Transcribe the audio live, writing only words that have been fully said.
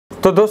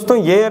तो दोस्तों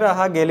ये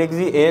रहा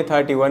Galaxy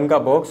A31 का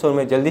बॉक्स और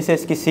मैं जल्दी से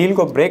इसकी सील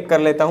को ब्रेक कर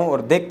लेता हूं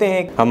और देखते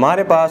हैं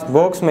हमारे पास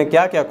बॉक्स में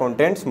क्या क्या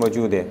कंटेंट्स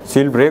मौजूद है।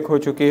 सील ब्रेक हो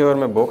चुकी है और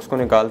मैं बॉक्स को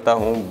निकालता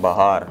हूं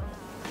बाहर।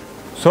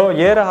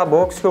 ये रहा,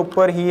 बॉक्स के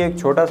ऊपर ही एक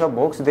छोटा सा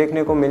बॉक्स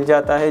देखने को मिल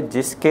जाता है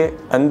जिसके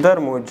अंदर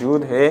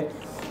मौजूद है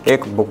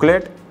एक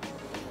बुकलेट।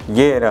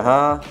 ये रहा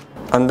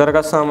अंदर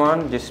का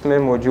सामान जिसमें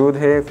मौजूद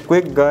है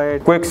quick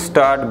guide, quick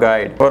start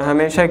guide, और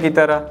हमेशा की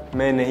तरह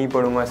मैं नहीं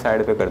पढ़ूंगा,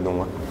 साइड पे कर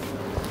दूंगा।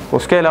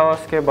 उसके अलावा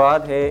उसके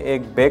बाद है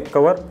एक बैक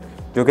कवर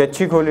जो कि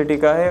अच्छी क्वालिटी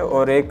का है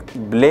और एक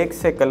ब्लैक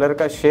से कलर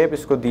का शेप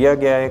इसको दिया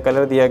गया है,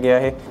 कलर दिया गया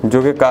है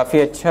जो कि काफ़ी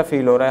अच्छा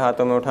फील हो रहा है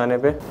हाथों में उठाने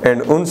पे।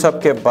 एंड उन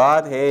सब के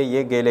बाद है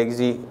ये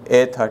Galaxy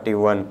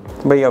A31।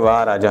 भैया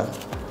बाहर आ जा,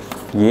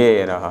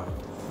 ये रहा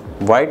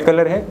वाइट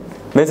कलर है।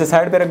 मैं इसे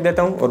साइड पे रख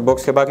देता हूँ और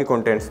बॉक्स के बाकी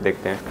कंटेंट्स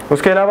देखते हैं।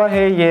 उसके अलावा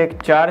है ये एक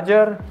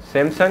चार्जर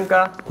सैमसंग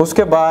का,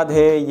 उसके बाद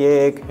है ये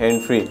एक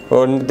हैंड फ्री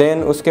और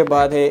देन उसके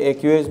बाद है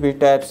एक USB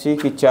Type-C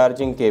की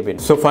चार्जिंग केबल।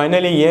 सो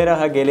फाइनली ये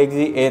रहा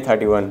Galaxy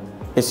A31।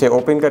 इसे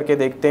ओपन करके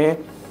देखते हैं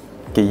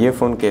कि ये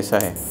फ़ोन कैसा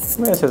है।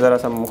 मैं इसे ज़रा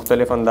सा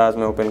मुख्तलिफ अंदाज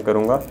में ओपन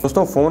करूँगा।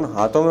 दोस्तों फ़ोन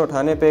हाथों में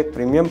उठाने पे एक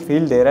प्रीमियम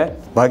फील दे रहा है।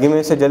 बाकी मैं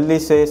इसे जल्दी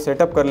से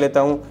सेटअप कर लेता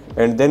हूँ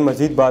एंड देन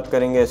मज़ीद बात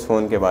करेंगे इस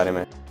फ़ोन के बारे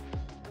में।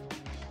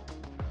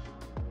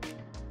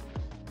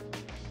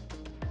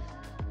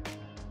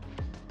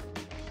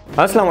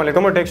 अस्सलाम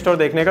वालेकुम और टेक स्टोर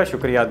देखने का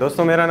शुक्रिया।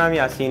 दोस्तों मेरा नाम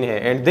यासीन है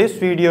and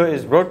this video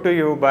is brought to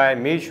you bye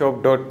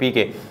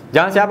meshop.pk,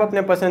 जहां से आप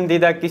अपने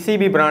पसंदीदा किसी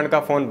भी ब्रांड का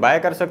फ़ोन बाय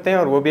कर सकते हैं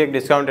और वो भी एक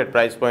डिस्काउंटेड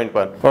प्राइस पॉइंट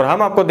पर। और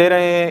हम आपको दे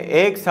रहे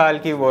हैं 1 साल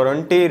की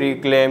वारंटी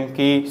रिक्लेम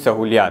की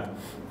सहूलियात।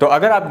 तो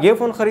अगर आप ये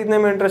फ़ोन ख़रीदने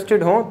में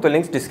इंटरेस्टेड हो तो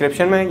लिंक्स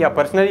डिस्क्रिप्शन में या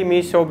पर्सनली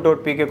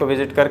meshop.pk को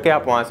विजिट करके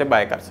आप वहाँ से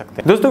बाय कर सकते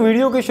हैं। दोस्तों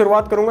वीडियो की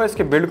शुरुआत करूँगा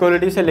इसके बिल्ड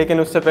क्वालिटी से, लेकिन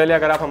उससे पहले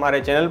अगर आप हमारे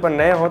चैनल पर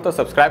नए हो तो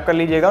सब्सक्राइब कर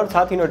लीजिएगा और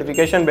साथ ही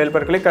नोटिफिकेशन बेल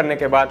पर क्लिक करने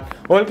के बाद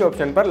ऑल के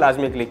ऑप्शन पर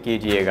लाजमी क्लिक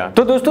कीजिएगा।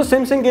 तो दोस्तों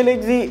Samsung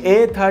Galaxy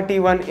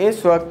A31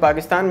 इस वक्त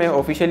पाकिस्तान में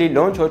ऑफिशियली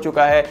लॉन्च हो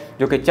चुका है,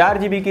 जो कि 4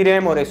 GB की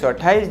रैम और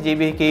 128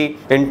 GB की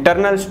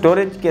इंटरनल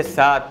स्टोरेज के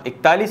साथ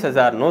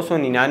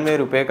 41,999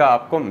 रुपये का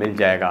आपको मिल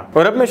जाएगा।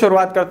 और अब मैं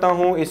शुरुआत करता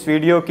हूँ इस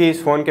वीडियो की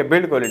इस फोन के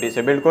बिल्ड क्वालिटी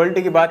से। बिल्ड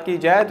क्वालिटी की बात की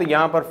जाए तो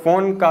यहाँ पर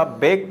फोन का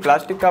बैक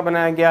प्लास्टिक का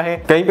बनाया गया है,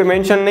 कहीं पे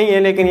मेंशन नहीं है,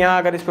 लेकिन यहाँ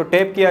अगर इसको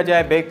टेप किया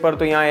जाए बैक पर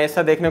तो यहाँ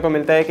ऐसा देखने को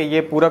मिलता है कि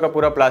ये पूरा का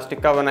पूरा प्लास्टिक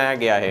का बनाया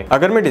गया है।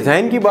 अगर मैं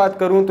डिजाइन की बात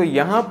करूं तो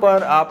यहाँ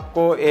पर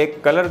आपको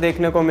एक कलर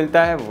देखने को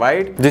मिलता है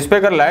व्हाइट, जिसपे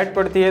अगर लाइट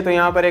पड़ती है तो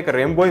यहाँ पर एक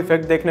रेनबो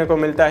इफेक्ट देखने को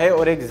मिलता है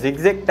और एक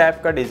जिगजैग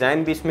टाइप का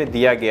डिजाइन भी इसमें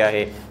दिया गया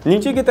है।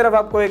 नीचे की तरफ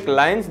आपको एक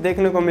लाइंस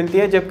देखने को मिलती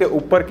है, जबकि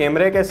ऊपर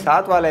कैमरे के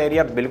साथ वाला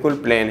एरिया बिल्कुल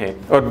प्लेन है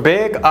और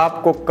बैक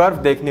आपको कर्व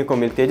देखने को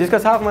मिलती है, जिसका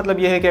साफ मतलब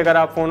यह है कि अगर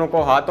आप फोनों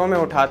को हाथों में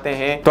उठाते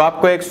हैं तो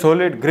आपको एक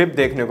सॉलिड ग्रिप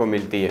देखने को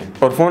मिलती है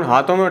और फोन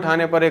हाथों में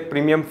उठाने पर एक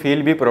प्रीमियम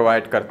फील भी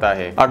प्रोवाइड करता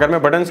है। अगर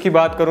मैं बटन्स की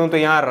बात करूं तो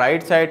यहाँ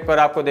राइट साइड पर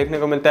आपको देखने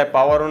को मिलता है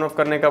पावर ऑन ऑफ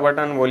करने का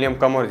बटन, वॉल्यूम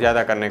कम और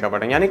ज्यादा करने का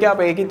बटन, यानी कि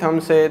आप एक ही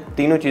थंब से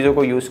तीनों चीजों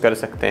को यूज कर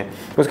सकते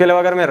हैं। उसके अलावा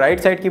अगर मैं राइट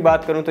साइड की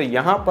बात करूं तो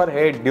यहाँ पर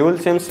है ड्यूल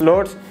सिम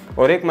स्लॉट्स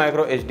और एक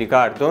माइक्रो SD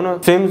कार्ड, दोनों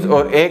सिम्स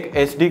और एक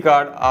SD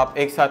कार्ड आप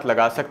एक साथ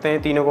लगा सकते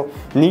हैं तीनों को।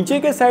 नीचे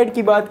के साइड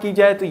की बात की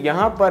जाए तो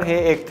यहाँ पर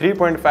है एक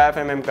 3.5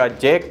 mm का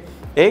जैक,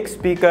 एक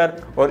स्पीकर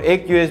और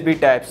एक USB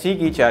Type-C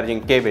की चार्जिंग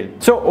केबल।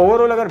 सो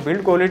ओवरऑल अगर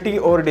बिल्ड क्वालिटी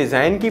और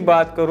डिज़ाइन की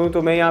बात करूं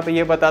तो मैं यहाँ पे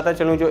ये बताता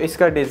चलूं, जो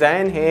इसका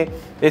डिज़ाइन है,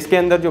 इसके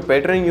अंदर जो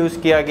पैटर्न यूज़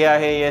किया गया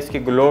है ये इसकी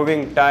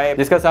ग्लोविंग टाइप,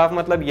 जिसका साफ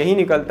मतलब यही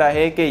निकलता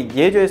है कि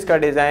ये जो इसका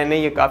डिज़ाइन है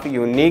ये काफ़ी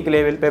यूनिक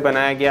लेवल पे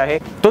बनाया गया है।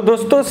 तो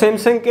दोस्तों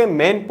सैमसंग के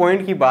मेन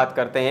पॉइंट की बात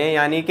करते हैं,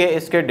 यानी कि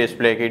इसके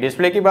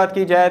डिस्प्ले की बात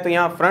की जाए तो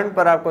यहाँ फ्रंट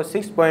पर आपको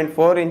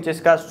 6.4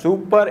 इंचेस का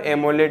सुपर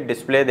एमोलेड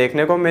डिस्प्ले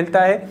देखने को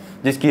मिलता है,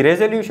 जिसकी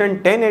रेजोल्यूशन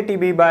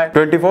 1080p बाय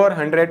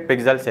 2400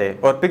 पिक्सल्स है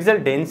और पिक्सल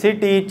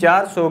डेंसिटी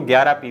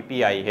 411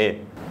 ppi है।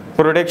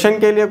 प्रोटेक्शन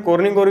के लिए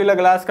कॉर्निंग गोरिल्ला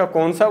ग्लास का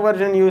कौन सा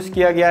वर्जन यूज़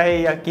किया गया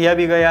है या किया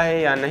भी गया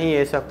है या नहीं,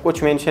 ये सब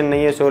कुछ मेंशन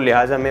नहीं है, सो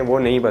लिहाजा मैं वो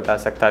नहीं बता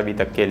सकता अभी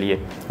तक के लिए।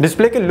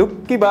 डिस्प्ले के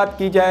लुक की बात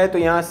की जाए तो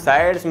यहाँ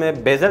साइड्स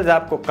में बेजल्स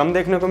आपको कम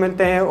देखने को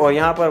मिलते हैं और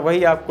यहाँ पर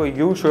वही आपको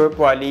यू शेप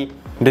वाली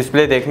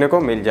डिस्प्ले देखने को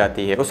मिल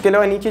जाती है। उसके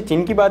अलावा नीचे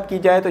चिन की बात की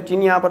जाए तो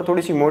चिन यहाँ पर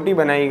थोड़ी सी मोटी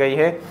बनाई गई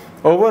है।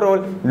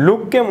 ओवरऑल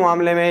लुक के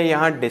मामले में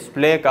यहाँ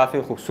डिस्प्ले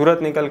काफ़ी खूबसूरत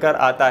निकल कर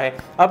आता है।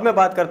 अब मैं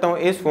बात करता हूँ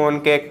इस फ़ोन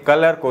के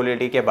कलर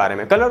क्वालिटी के बारे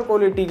में। कलर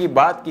क्वालिटी की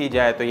बात की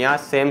जाए तो यहाँ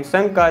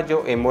सैमसंग का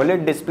जो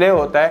एमोलेड डिस्प्ले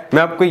होता है,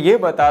 मैं आपको ये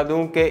बता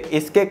दूँ कि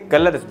इसके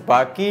कलर्स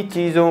बाकी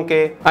चीज़ों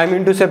के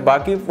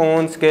बाकी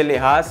फ़ोन्स के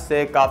लिहाज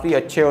से काफ़ी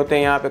अच्छे होते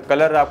हैं। यहाँ पे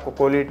कलर आपको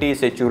क्वालिटी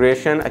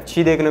सेचुरेशन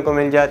अच्छी देखने को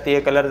मिल जाती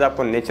है, कलर्स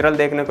आपको नेचुरल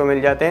देखने को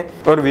मिल जाते हैं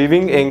और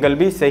वीविंग एंगल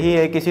भी सही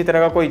है, किसी तरह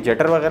का कोई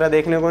जटर वगैरह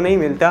देखने को नहीं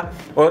मिलता।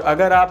 और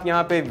अगर आप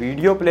यहाँ पे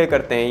वीडियो प्ले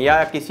करते हैं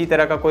या किसी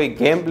तरह का कोई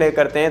गेम प्ले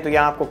करते हैं तो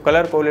यहाँ आपको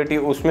कलर क्वालिटी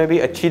उसमें भी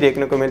अच्छी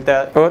देखने को मिलता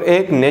है और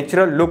एक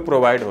नेचुरल लुक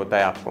प्रोवाइड होता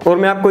है आपको। और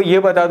मैं आपको ये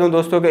बता दूं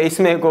दोस्तों कि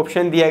इसमें एक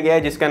ऑप्शन दिया गया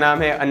है जिसका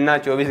नाम है अन्ना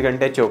 24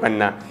 घंटे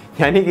चौकन्ना,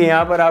 यानी कि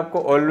यहाँ पर आपको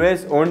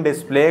ऑलवेज ऑन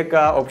डिस्प्ले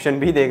का ऑप्शन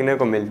भी देखने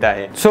को मिलता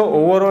है। सो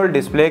ओवरऑल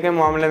डिस्प्ले के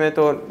मामले में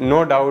तो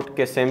नो डाउट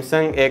कि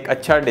सैमसंग एक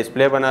अच्छा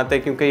डिस्प्ले बनाते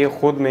हैं, क्योंकि ये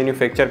खुद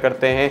मैन्युफैक्चर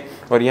करते हैं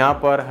और यहाँ यहाँ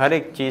पर हर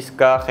एक चीज़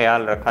का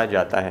ख्याल रखा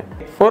जाता है।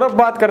 और अब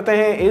बात करते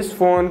हैं इस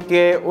फ़ोन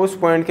के उस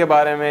पॉइंट के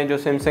बारे में जो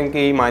सैमसंग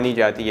की मानी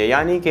जाती है,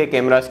 यानी कि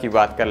कैमरास की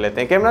बात कर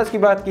लेते हैं। कैमरास की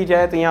बात की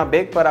जाए तो यहाँ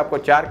बैक पर आपको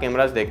 4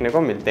 कैमरास देखने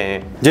को मिलते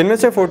हैं, जिनमें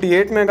से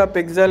 48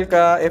 मेगापिक्सल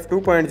का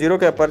f2.0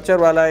 के अपर्चर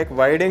वाला एक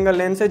वाइड एंगल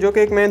लेंस है जो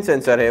कि एक मेन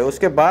सेंसर है।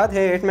 उसके बाद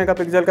है 8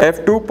 मेगापिक्सल का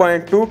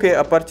f2.2 के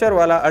अपर्चर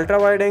वाला अल्ट्रा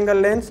वाइड एंगल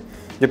लेंस,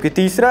 जबकि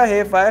तीसरा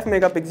है 5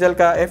 मेगापिक्सल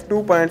का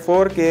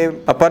f2.4 के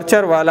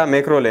अपर्चर वाला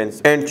मैक्रो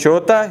लेंस एंड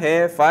चौथा है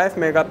 5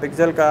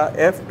 मेगापिक्सल का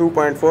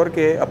f2.4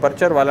 के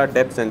अपर्चर वाला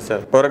डेप्थ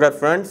सेंसर। और अगर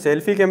फ्रंट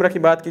सेल्फी कैमरा की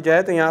बात की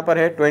जाए तो यहाँ पर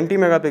है 20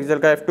 मेगापिक्सल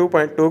का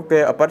f2.2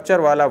 के अपर्चर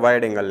वाला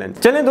वाइड एंगल लेंस।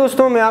 चलें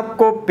दोस्तों, मैं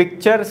आपको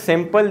पिक्चर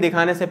सैंपल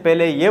दिखाने से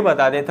पहले ये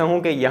बता देता हूँ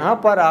कि यहाँ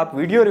पर आप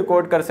वीडियो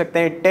रिकॉर्ड कर सकते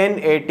हैं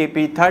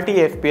 1080p 30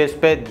 fps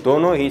पे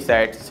दोनों ही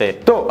साइड से।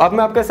 तो अब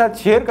मैं आपके साथ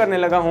शेयर करने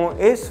लगा हूँ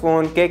इस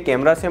फोन के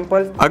कैमरा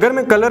सैंपल। अगर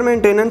मैं कलर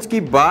मेंटेनेंस की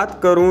बात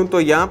करूं तो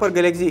यहाँ पर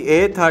गैलेक्सी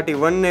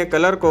A31 ने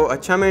कलर को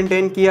अच्छा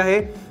मेंटेन किया है।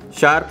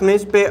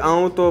 शार्पनेस पे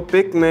आऊं तो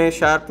पिक में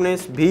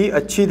शार्पनेस भी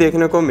अच्छी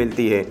देखने को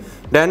मिलती है।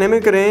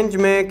 डायनेमिक रेंज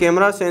में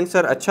कैमरा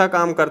सेंसर अच्छा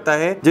काम करता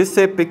है,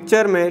 जिससे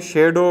पिक्चर में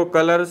शेडो,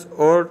 कलर्स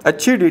और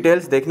अच्छी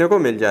डिटेल्स देखने को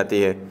मिल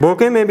जाती है।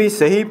 बोके में भी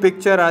सही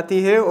पिक्चर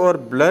आती है और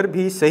ब्लर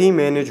भी सही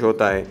मैनेज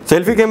होता है।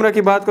 सेल्फी कैमरा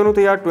की बात करूं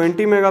तो यार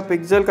 20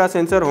 मेगापिक्सल का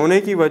सेंसर होने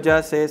की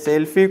वजह से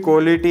सेल्फी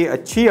क्वालिटी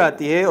अच्छी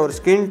आती है और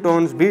स्किन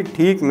टोन्स भी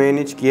ठीक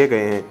मैनेज किए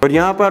गए हैं और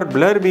यहाँ पर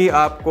ब्लर भी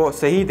आपको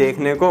सही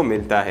देखने को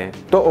मिलता है।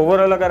 तो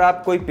ओवरऑल अगर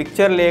आप कोई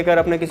पिक्चर लेकर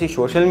अपने किसी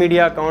सोशल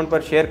मीडिया अकाउंट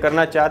पर शेयर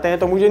करना चाहते हैं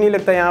तो मुझे नहीं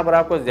लगता यहाँ पर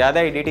आपको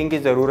ज्यादा एडिटिंग की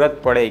जरूरत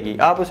पड़ेगी,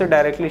 आप उसे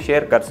डायरेक्टली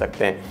शेयर कर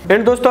सकते हैं।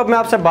 एंड दोस्तों, अब मैं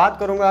आपसे बात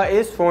करूंगा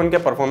इस फोन के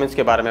परफॉर्मेंस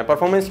के बारे में।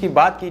 परफॉर्मेंस की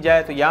बात की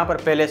जाए तो यहाँ पर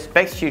पहले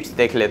स्पेक्स शीट्स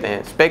देख लेते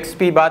हैं। स्पेक्स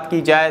की बात की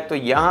जाए तो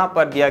यहाँ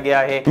पर दिया गया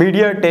है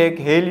मीडियाटेक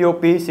हेलियो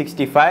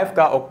P65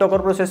 का ऑक्टा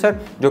कोर प्रोसेसर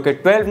जो कि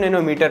 12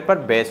 नैनोमीटर पर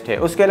बेस्ड है।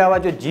 उसके अलावा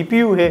जो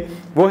जीपीयू है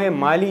वो है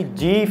माली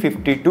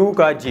G52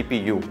 का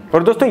जीपीयू।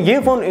 और दोस्तों, ये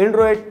फोन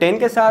एंड्रॉइड 10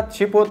 के साथ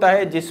शिप होता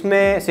है,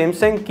 जिसमें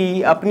सैमसंग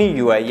की अपनी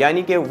यूआई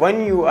यानी कि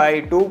One UI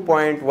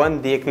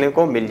 2.1 देखने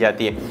को मिल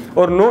जाती है।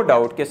 और नो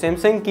डाउट कि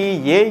सैमसंग की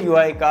ये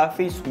यूआई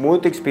काफ़ी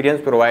स्मूथ एक्सपीरियंस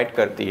प्रोवाइड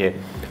करती है।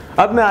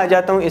 अब मैं आ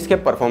जाता हूँ इसके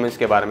परफॉर्मेंस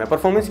के बारे में।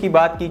 परफॉर्मेंस की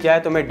बात की जाए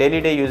तो मैं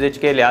डेली डे यूजेज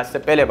के लिहाज से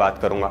पहले बात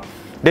करूँगा।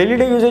 डेली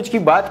डे यूजेज की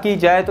बात की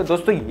जाए तो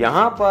दोस्तों,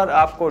 यहाँ पर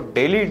आपको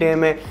डेली डे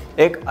में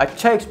एक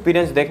अच्छा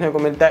एक्सपीरियंस देखने को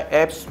मिलता है।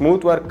 ऐप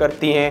स्मूथ वर्क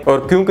करती हैं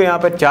और क्योंकि यहाँ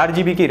पर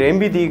 4GB की रैम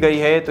भी दी गई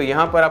है तो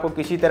यहाँ पर आपको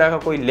किसी तरह का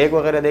कोई लैग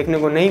वगैरह देखने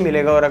को नहीं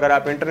मिलेगा। और अगर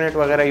आप इंटरनेट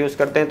वगैरह यूज़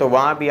करते हैं तो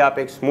वहाँ भी आप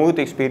एक स्मूथ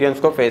एक्सपीरियंस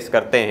को फेस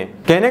करते हैं।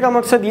 कहने का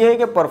मकसद ये है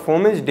कि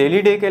परफॉर्मेंस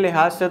डेली डे के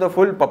लिहाज से तो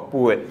फुल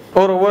पप्पू है।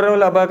 और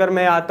ओवरऑल अब अगर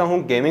मैं आता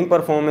हूँ गेमिंग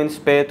परफॉर्मेंस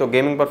पे तो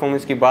गेमिंग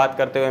परफॉर्मेंस की बात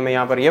करते हुए मैं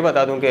यहाँ पर यह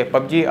बता दूँ कि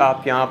PUBG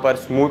आप यहाँ पर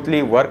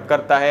स्मूथली वर्क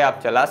करता है, आप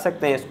चला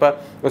सकते हैं इस पर।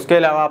 उसके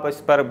अलावा आप इस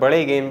पर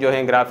बड़े गेम जो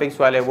हैं ग्राफिक्स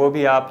वाले वो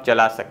भी आप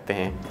चला सकते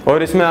हैं।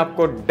 और इसमें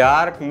आपको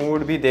डार्क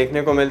मोड भी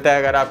देखने को मिलता है।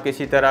 अगर आप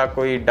किसी तरह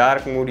कोई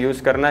डार्क मोड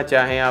यूज़ करना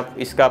चाहें, आप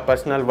इसका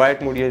पर्सनल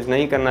वाइट मोड यूज़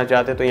नहीं करना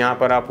चाहते तो यहाँ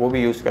पर आप वो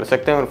भी यूज़ कर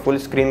सकते हैं और फुल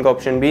स्क्रीन का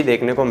ऑप्शन भी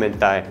देखने को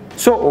मिलता है।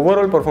 सो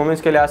ओवरऑल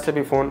परफॉर्मेंस के लिहाज से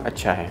भी फ़ोन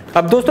अच्छा है।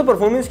 अब दोस्तों,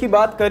 परफॉर्मेंस की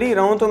बात कर ही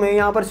रहा हूँ तो मैं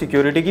यहाँ पर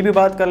सिक्योरिटी की भी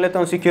बात कर लेता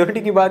हूँ।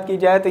 सिक्योरिटी की बात की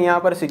जाए तो यहाँ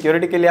पर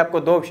सिक्योरिटी के लिए आपको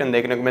 2 ऑप्शन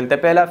देखने को मिलते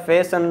हैं, पहला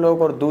फेस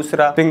अनलॉक और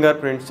दूसरा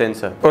फिंगरप्रिंट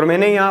सेंसर। और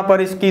मैंने यहाँ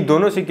पर इसकी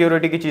दोनों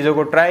सिक्योरिटी की चीज़ों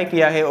को ट्राई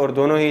किया है और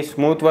दोनों ही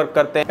स्मूथ वर्क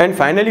करते हैं। एंड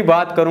फाइनली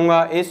बात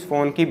करूंगा इस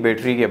फोन की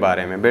बैटरी के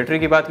बारे में। बैटरी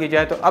की बात की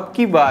जाए तो अब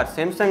की बार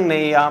सैमसंग ने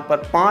यहाँ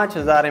पर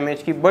 5000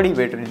 mAh की बड़ी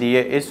बैटरी दी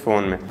है इस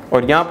फोन में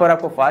और यहाँ पर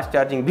आपको फास्ट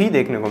चार्जिंग भी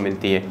देखने को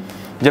मिलती है।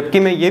 जबकि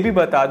मैं ये भी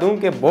बता दूं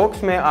कि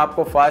बॉक्स में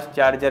आपको फास्ट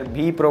चार्जर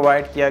भी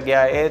प्रोवाइड किया गया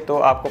है, तो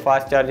आपको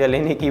फास्ट चार्जर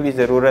लेने की भी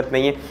ज़रूरत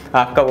नहीं है,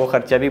 आपका वो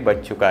खर्चा भी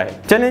बच चुका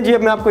है। चलें जी,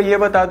 अब मैं आपको ये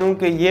बता दूं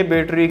कि ये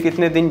बैटरी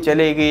कितने दिन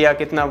चलेगी या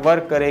कितना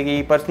वर्क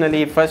करेगी।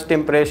 पर्सनली फर्स्ट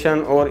इंप्रेशन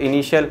और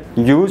इनिशियल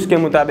यूज़ के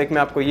मुताबिक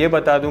मैं आपको ये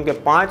बता दूं कि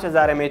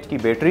 5000 mAh की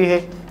बैटरी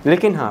है,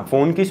 लेकिन हाँ,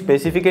 फ़ोन की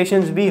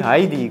स्पेसिफिकेशंस भी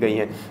हाई दी गई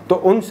हैं। तो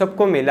उन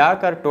सबको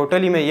मिलाकर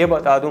टोटली मैं ये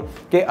बता दूं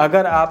कि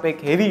अगर आप एक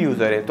हेवी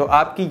यूज़र है तो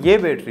आपकी ये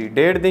बैटरी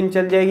 1.5 दिन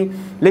चल जाएगी।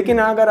 लेकिन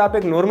अगर आप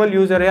एक नॉर्मल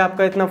यूज़र है,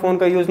 आपका इतना फ़ोन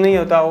का यूज़ नहीं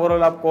होता,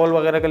 ओवरऑल आप कॉल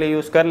वगैरह के लिए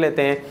यूज़ कर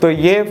लेते हैं, तो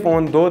ये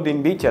फ़ोन 2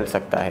 दिन भी चल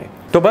सकता है।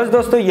 तो बस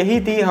दोस्तों, यही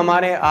थी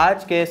हमारे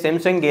आज के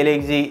सैमसंग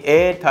गैलेक्सी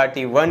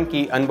A31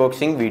 की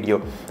अनबॉक्सिंग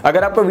वीडियो।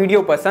 अगर आपको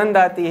वीडियो पसंद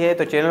आती है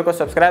तो चैनल को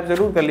सब्सक्राइब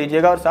जरूर कर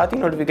लीजिएगा और साथ ही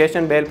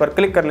नोटिफिकेशन बेल पर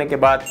क्लिक करने के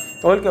बाद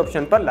ऑल के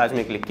ऑप्शन पर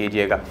लाजमी क्लिक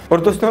कीजिएगा।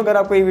 और दोस्तों, अगर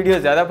आपको ये वीडियो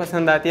ज़्यादा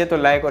पसंद आती है तो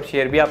लाइक और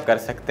शेयर भी आप कर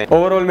सकते हैं।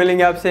 ओवरऑल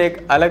मिलेंगे आपसे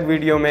एक अलग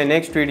वीडियो में,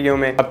 नेक्स्ट वीडियो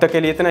में। अब तक के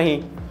लिए इतना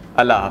ही।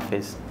 अल्लाह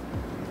हाफिज़।